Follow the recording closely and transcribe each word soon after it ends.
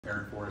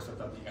prepared for us. I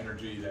thought the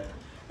energy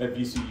that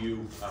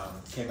VCU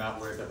came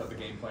out with, I thought the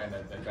game plan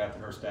that Beth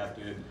and her staff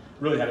did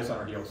really had us on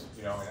our heels,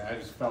 you know, and I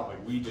just felt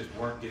like we just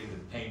weren't getting to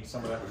the paint.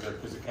 Some of that was their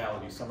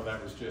physicality, some of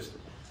that was just,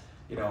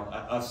 you know,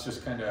 us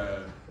just kind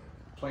of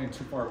playing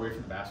too far away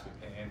from the basket.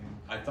 And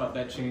I thought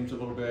that changed a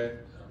little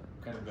bit.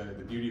 Kind of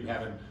the beauty of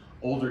having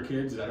older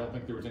kids is I don't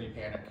think there was any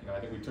panic. You know,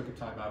 I think we took a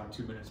timeout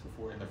 2 minutes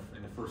before in the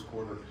first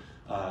quarter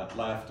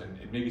left and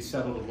maybe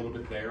settled a little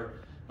bit there.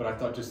 But I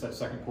thought just that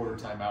second quarter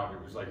timeout,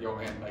 it was like, yo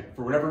man, like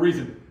for whatever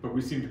reason, but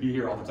we seem to be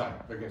here all the time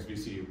against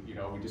VCU. You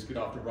know, we just get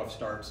off to rough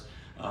starts.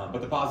 But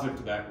the positive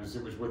to that was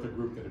it was with a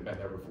group that had been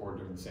there before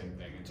doing the same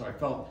thing. And so I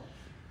felt,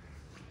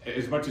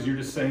 as much as you're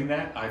just saying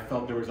that, I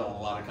felt there was a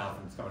lot of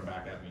confidence coming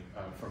back at me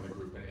from the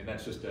group. And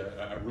that's just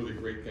a really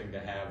great thing to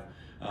have.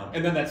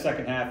 And then that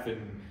second half,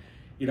 and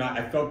you know,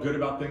 I felt good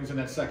about things in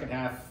that second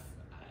half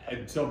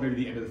until maybe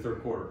the end of the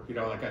third quarter. You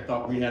know, like I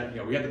thought we had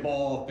the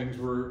ball, things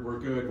were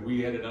good.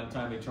 We had an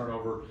untimely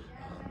turnover.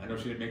 I know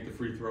she didn't make the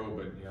free throw,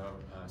 but you know,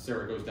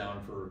 Sarah goes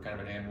down for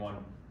kind of an and one,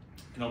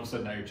 and all of a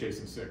sudden now you're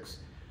chasing 6.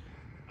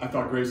 I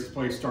thought Grace's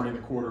play starting the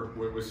quarter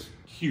was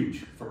huge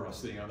for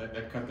us. You know,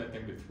 that cut that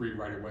thing to 3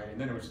 right away,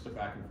 and then it was just a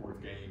back and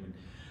forth game.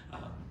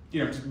 And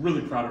you know, just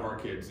really proud of our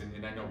kids,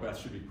 and I know Beth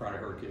should be proud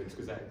of her kids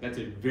because that's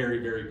a very,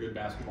 very good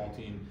basketball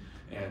team.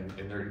 And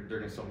they're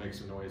going to still make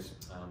some noise,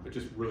 but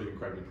just really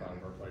incredibly proud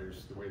of our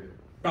players, the way they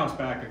bounced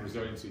back and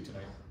resiliency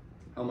tonight.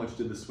 How much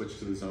did the switch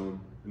to the zone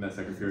in that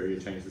second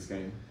period change this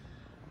game?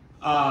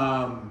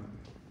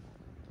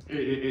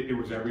 It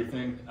was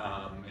everything,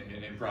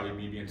 and probably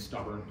me being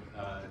stubborn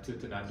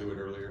to not do it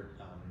earlier.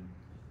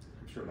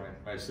 I'm sure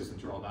my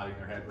assistants are all nodding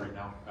their head right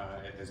now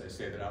as I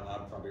say that out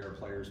loud, probably our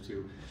players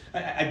too.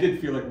 I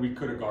did feel like we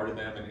could have guarded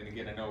them, and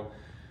again, I know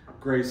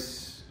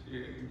Grace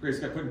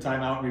got put in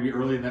timeout maybe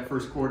early in that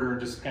first quarter and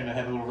just kind of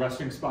had a little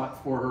resting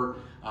spot for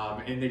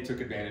her, and they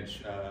took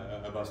advantage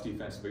of us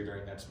defensively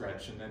during that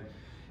stretch. And then,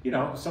 you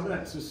know, some of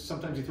that's just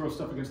sometimes you throw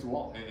stuff against the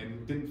wall,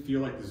 and didn't feel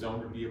like the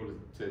zone would be able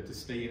to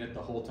stay in it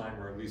the whole time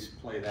or at least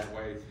play that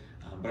way.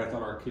 But I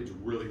thought our kids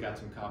really got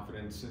some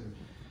confidence, and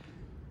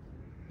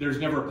there's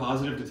never a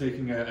positive to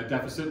taking a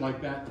deficit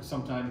like that, but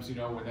sometimes, you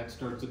know, when that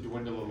starts to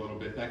dwindle a little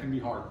bit, that can be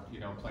hard, you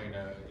know, playing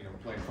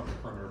from the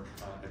perimeter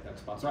at that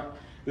spot. So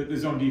the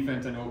zone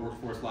defense, I know it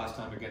worked for us last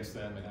time against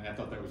them, and I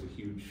thought that was a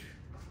huge,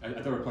 I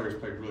thought our players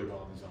played really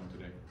well in the zone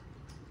today.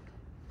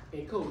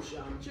 And Coach,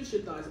 just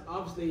your thoughts.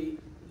 Obviously,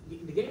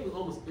 the game was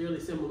almost fairly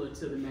similar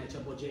to the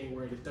matchup on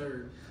January the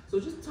 3rd. So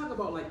just talk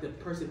about like the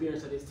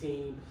perseverance of this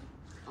team.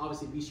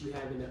 Obviously, VCU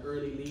having the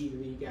early lead,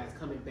 and then you guys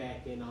coming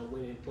back and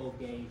winning both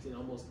games in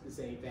almost the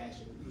same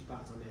fashion. Your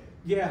thoughts on that?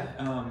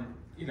 Yeah,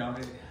 you know,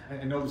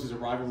 I know this is a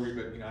rivalry,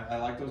 but you know, I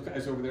like those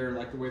guys over there. I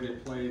like the way they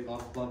play.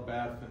 Love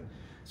Beth, and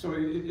so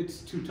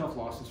it's 2 tough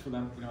losses for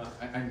them. You know,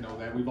 I know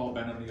that we've all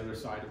been on the other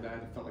side of that.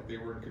 It felt like they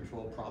were in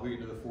control probably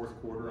into the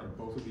 4th quarter on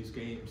both of these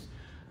games.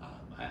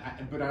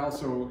 But I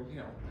also, you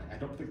know, I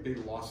don't think they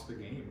lost the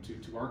game.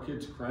 To our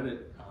kids'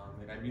 credit,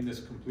 and I mean this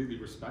completely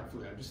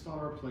respectfully, I just thought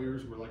our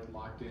players were like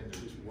locked in.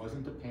 There just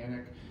wasn't a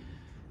panic.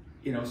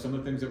 You know, some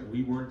of the things that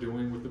we weren't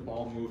doing with the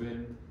ball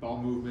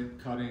movement,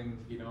 cutting,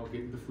 you know,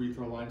 getting the free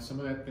throw line, some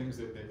of that things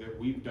that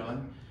we've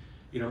done.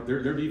 You know,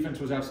 their defense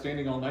was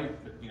outstanding all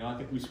night. But, you know, I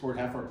think we scored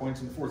half our points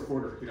in the 4th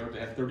quarter. You know, to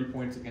have 30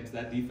 points against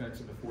that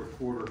defense in the 4th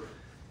quarter,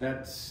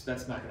 that's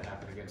not going to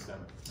happen against them.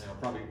 You know,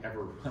 probably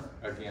ever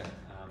again.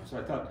 So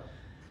I thought,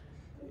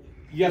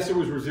 yes, it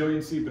was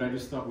resiliency, but I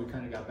just thought we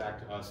kind of got back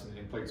to us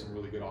and played some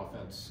really good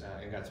offense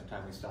and got some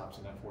timely stops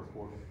in that 4th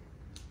quarter.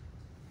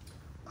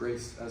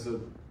 Grace, as a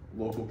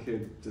local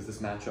kid, does this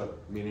matchup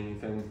mean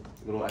anything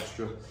a little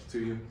extra to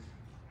you?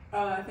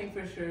 I think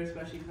for sure,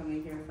 especially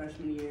coming here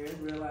freshman year,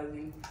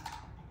 realizing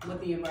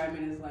what the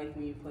environment is like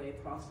when you play a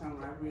crosstown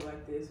rivalry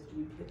like this.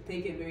 We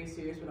take it very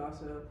serious, but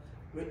also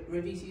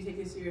VCU take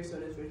it serious, so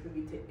does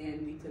Richmond.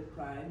 We took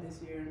pride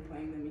this year in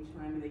playing them each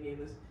time, and they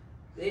gave us.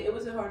 It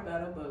was a hard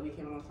battle, but we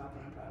came on top,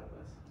 and I'm proud of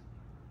us.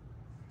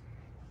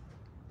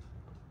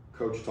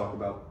 Coach, talk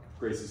about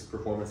Grace's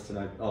performance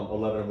tonight.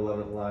 11 of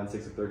 11 at the line,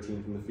 6 of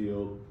 13 from the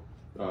field,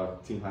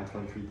 team high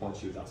 23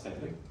 points. She was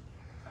outstanding.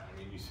 I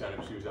mean, you said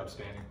it. She was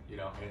outstanding. You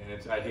know,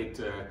 and I hate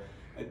to.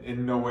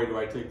 In no way do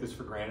I take this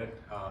for granted.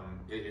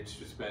 It's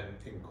just been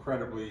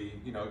incredibly,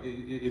 you know,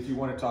 if you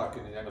want to talk,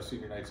 and I know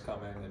senior night's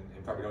coming,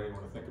 and probably don't even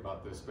want to think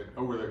about this, but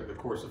over the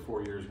course of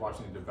 4 years,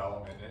 watching the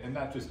development, and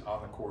not just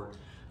on the court,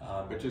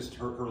 but just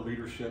her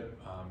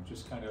leadership,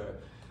 just kind of,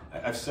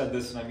 I've said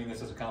this, and I mean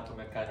this as a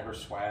compliment, kind of her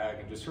swag,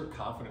 and just her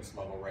confidence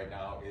level right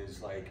now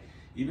is like,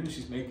 even if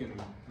she's making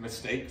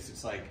mistakes,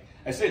 it's like,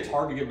 I say it's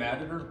hard to get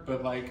mad at her,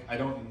 but like, I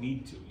don't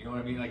need to, you know what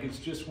I mean? Like, it's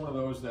just one of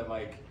those that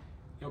like,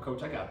 you know,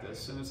 Coach, I got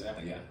this, and it's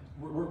yeah,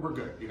 we're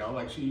good. You know,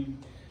 like she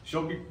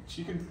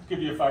can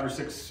give you a 5 or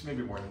 6,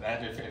 maybe more than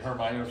that. If in her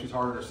mind, you know, she's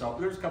hard on herself.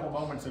 But there's a couple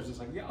moments there's just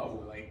like,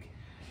 yo, like,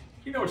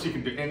 you know what she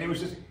can do, and it was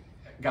just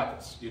got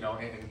this, you know,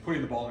 and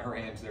putting the ball in her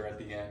hands there at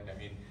the end. I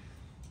mean,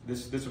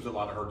 this was a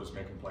lot of her just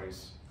making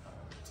plays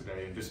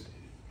today, and just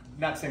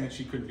not saying that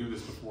she couldn't do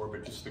this before,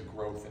 but just the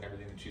growth and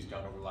everything that she's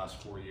done over the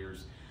last 4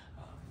 years.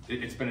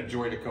 it's been a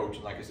joy to coach,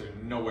 and like I said,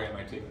 in no way am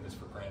I taking this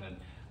for granted.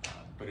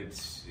 But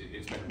it's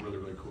been really,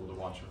 really cool to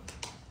watch her.